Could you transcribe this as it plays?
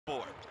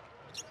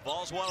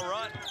Vols want to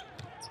run.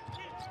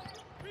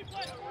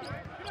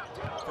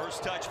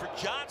 First touch for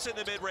Johnson.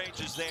 The mid-range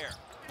is there.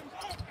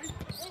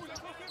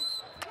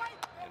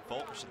 And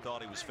Fulkerson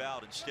thought he was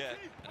fouled instead.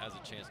 And has a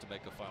chance to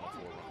make a Final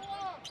Four run.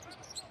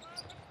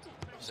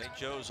 St.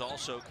 Joe's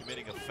also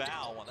committing a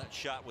foul when that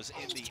shot was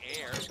in the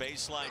air.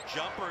 Baseline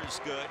jumper is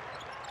good.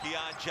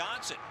 Keon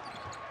Johnson.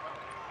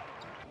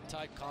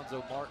 Tight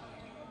Konzo Martin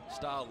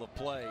style of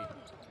play.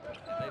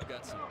 And they've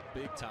got some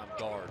big-time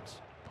guards.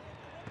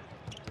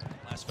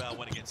 Last foul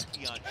went against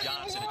Keon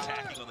Johnson,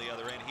 attacking on the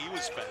other end. He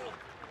was fouled.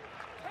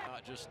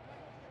 Not just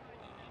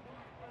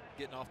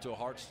getting off to a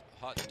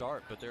hot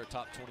start, but they're a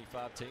top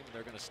 25 team, and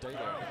they're going to stay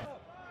there.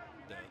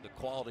 The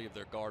quality of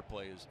their guard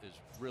play is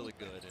really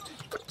good.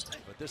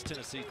 But this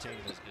Tennessee team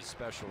is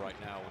special right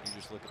now when you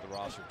just look at the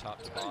roster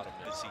top to bottom.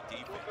 Tennessee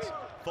defense.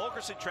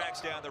 Fulkerson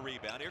tracks down the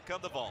rebound. Here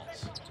come the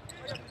Vols.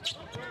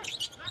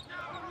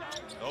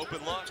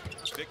 Open look.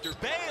 Victor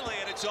Bailey,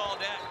 and it's all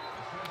net.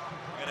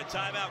 And a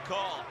timeout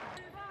call.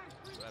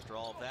 So after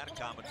all of that, a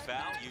common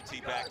foul.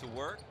 UT back to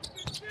work.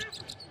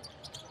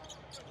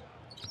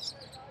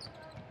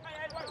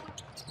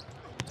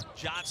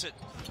 Johnson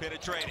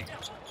penetrating.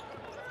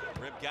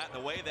 Rim got in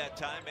the way that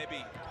time,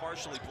 maybe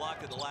partially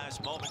blocked at the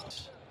last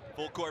moment.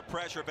 Full court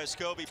pressure.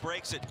 Vescovi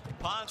breaks it.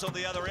 Pons on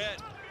the other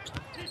end.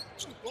 And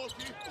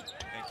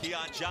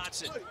Keon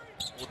Johnson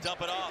will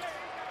dump it off.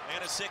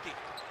 Anasicki.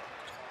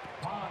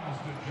 Pons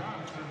to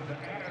Johnson to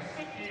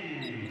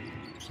Anasicki.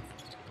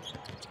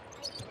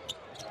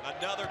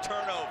 Another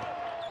turnover.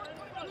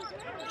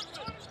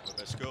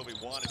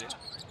 Vescovi wanted it.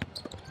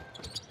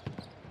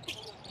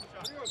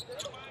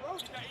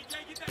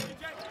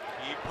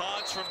 He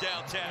punts from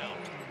downtown.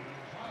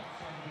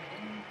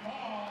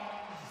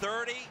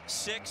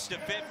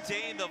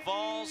 36-15. The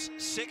Vols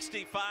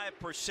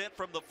 65%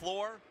 from the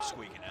floor.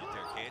 Squeaking out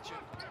there, can't you?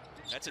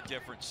 That's a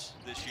difference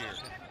this year.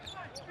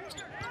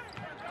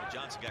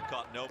 Johnson got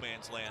caught in no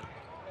man's land.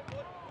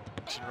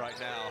 Right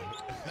now,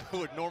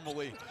 would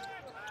normally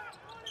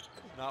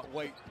not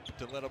wait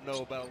to let them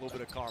know about a little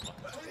bit of karma.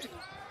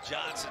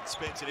 Johnson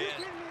spins it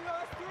in.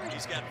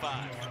 He's got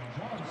 5.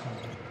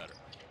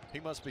 He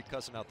must be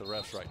cussing out the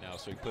refs right now,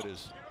 so he put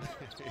his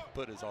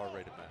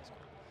R-rated mask on.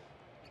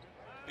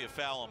 Be a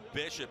foul on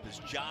Bishop as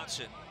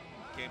Johnson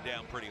came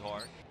down pretty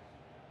hard.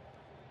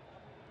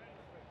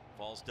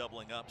 Vols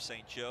doubling up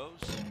St. Joe's.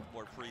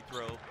 More free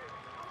throw.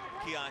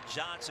 Keon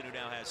Johnson, who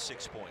now has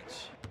 6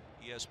 points.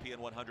 ESPN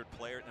 100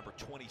 player at number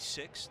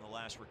 26 in the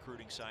last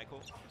recruiting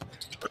cycle.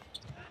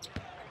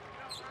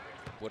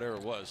 Whatever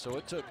it was. So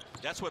it took.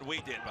 That's what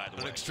we did, by the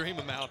way. An extreme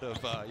amount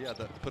of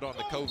put on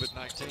the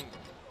COVID-19,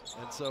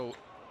 and so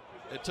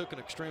it took an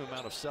extreme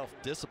amount of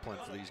self-discipline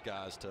for these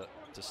guys to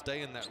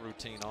stay in that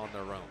routine on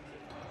their own.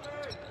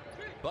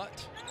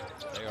 But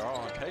they are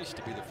on pace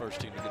to be the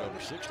first team to get over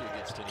 60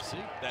 against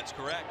Tennessee. That's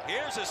correct.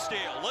 Here's a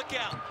steal. Look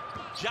out.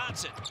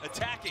 Johnson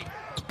attacking.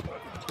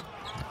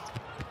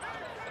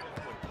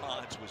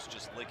 Pons was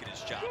just licking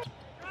his chops.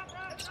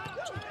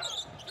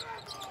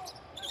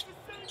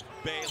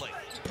 Bailey.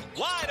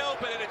 Wide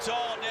open, and it's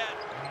all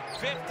net.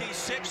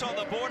 56 on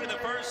the board in the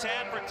first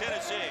half for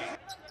Tennessee.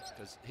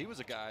 Because he was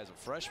a guy as a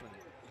freshman,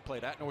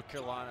 played at North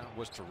Carolina,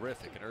 was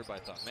terrific, and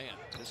everybody thought, man,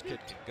 this kid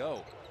can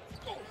go.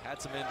 Had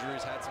some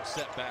injuries, had some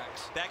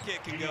setbacks. That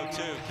kid can go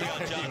too,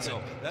 Keon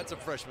Johnson. That's a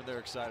freshman they're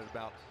excited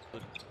about.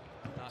 But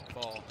not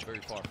fall very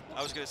far from that.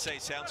 I was going to say,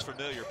 sounds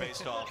familiar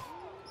based off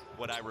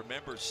what I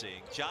remember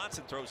seeing.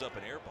 Johnson throws up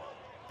an air ball.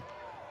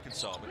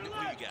 Arkansas, but who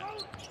you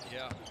got?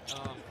 Yeah.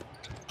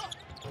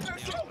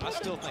 I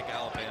still think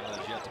Alabama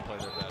has yet to play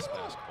their best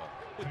basketball.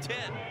 With 10.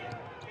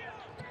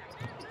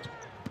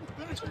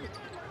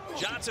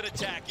 Johnson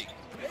attacking.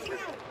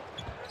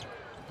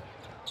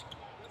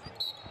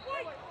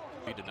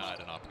 He denied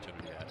an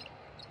opportunity at it.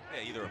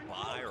 Yeah, either a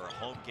bye or a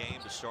home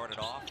game to start it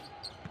off.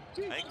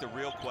 I think the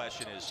real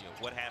question is,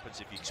 what happens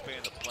if you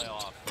expand the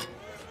playoff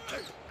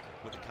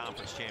with the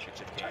conference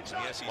championship games?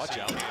 The SEC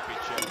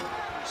championship,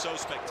 so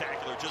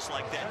spectacular, just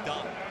like that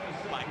dunk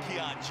by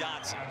Keon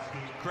Johnson.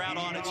 Crowd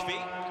on its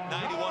feet,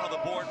 91 on the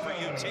board for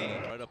UT.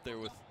 Right up there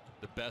with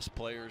the best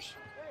players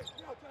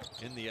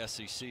in the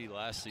SEC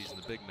last season,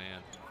 the big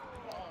man.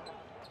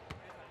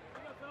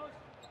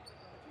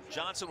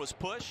 Johnson was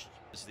pushed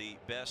as the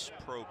best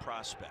pro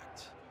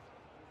prospect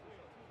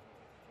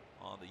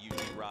on the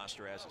UT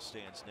roster as it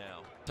stands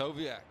now.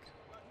 Toviak,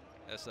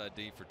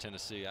 SID for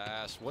Tennessee. I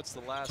asked, what's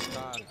the last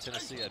time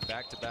Tennessee had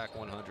back-to-back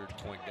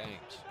 100-point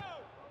games?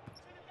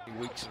 3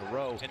 weeks in a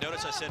row. And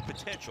notice I said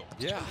potential.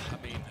 Yeah,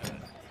 I mean,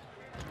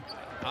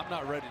 I'm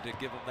not ready to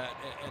give them that.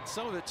 And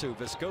some of it, too.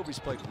 Vescovi's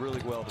played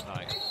really well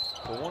tonight.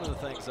 But one of the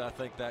things I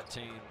think that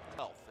team...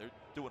 They're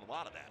doing a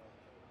lot of that.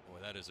 Boy,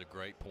 that is a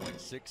great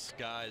point. 6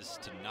 guys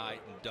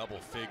tonight in double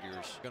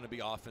figures. Going to be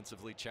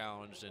offensively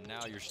challenged, and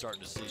now you're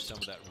starting to see some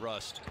of that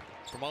rust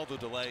from all the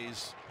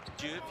delays.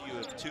 If you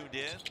have tuned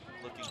in,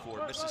 looking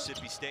for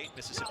Mississippi State,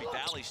 Mississippi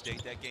Valley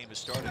State, that game has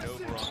started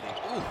over on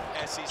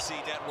the SEC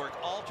Network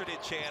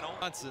alternate channel.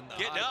 Johnson, the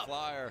getting high up.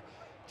 flyer,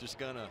 just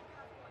going to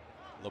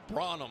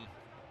LeBron him.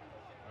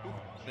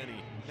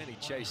 Many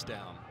chase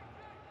down.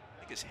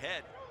 his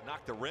head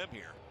knock the rim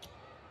here.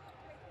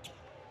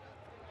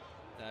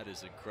 That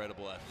is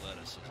incredible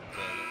athleticism.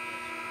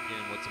 But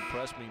again, what's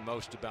impressed me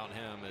most about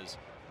him is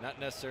not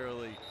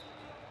necessarily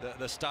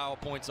the style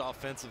points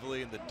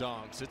offensively and the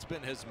dunks. It's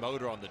been his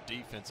motor on the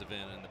defensive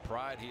end and the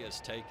pride he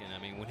has taken.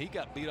 I mean, when he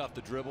got beat off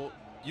the dribble,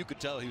 you could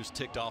tell he was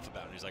ticked off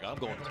about it. He's like, I'm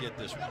going to get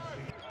this one.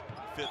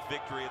 5th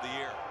victory of the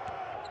year.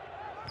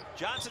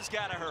 Johnson's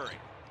got to hurry.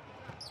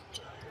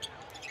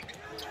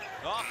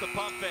 Off the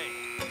pump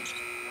fake.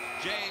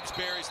 James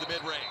buries the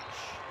mid-range.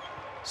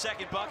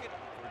 2nd bucket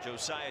for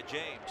Josiah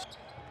James.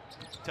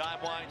 Time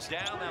winds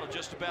down. That'll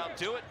just about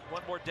do it.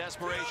 One more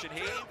desperation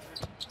heave.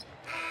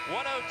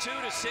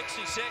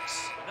 102-66.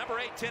 Number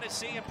 8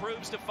 Tennessee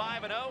improves to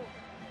 5-0.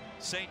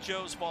 St.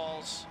 Joe's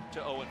falls to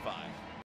 0-5.